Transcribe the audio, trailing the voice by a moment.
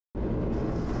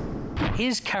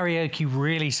Is karaoke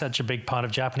really such a big part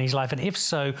of Japanese life? And if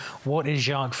so, what is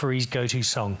Jaque Fourie's go-to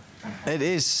song? It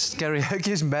is. Karaoke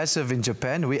is massive in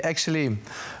Japan. We actually,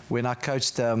 when I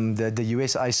coached the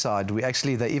USA side,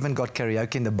 they even got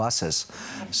karaoke in the buses.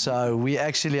 So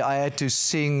I had to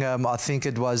sing, I think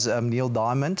it was Neil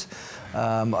Diamond.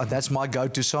 That's my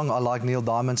go-to song. I like Neil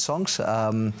Diamond songs.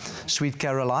 Sweet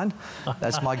Caroline,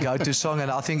 that's my go-to song,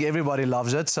 and I think everybody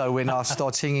loves it. So when I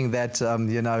start singing that,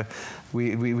 you know,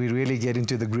 we really get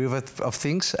into the groove of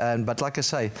things. But like I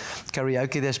say,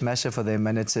 karaoke, that's massive for them,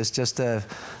 and it's just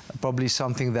probably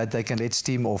something that they can let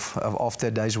steam off after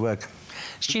a day's work.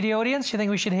 Studio audience, you think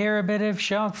we should hear a bit of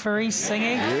Jaque Fourie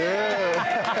singing?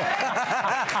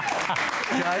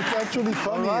 Yeah, it's actually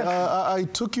funny. Right. I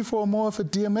took you for more of a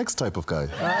DMX type of guy.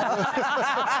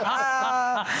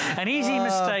 An easy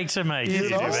mistake to make.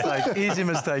 Easy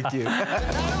mistake,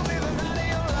 you.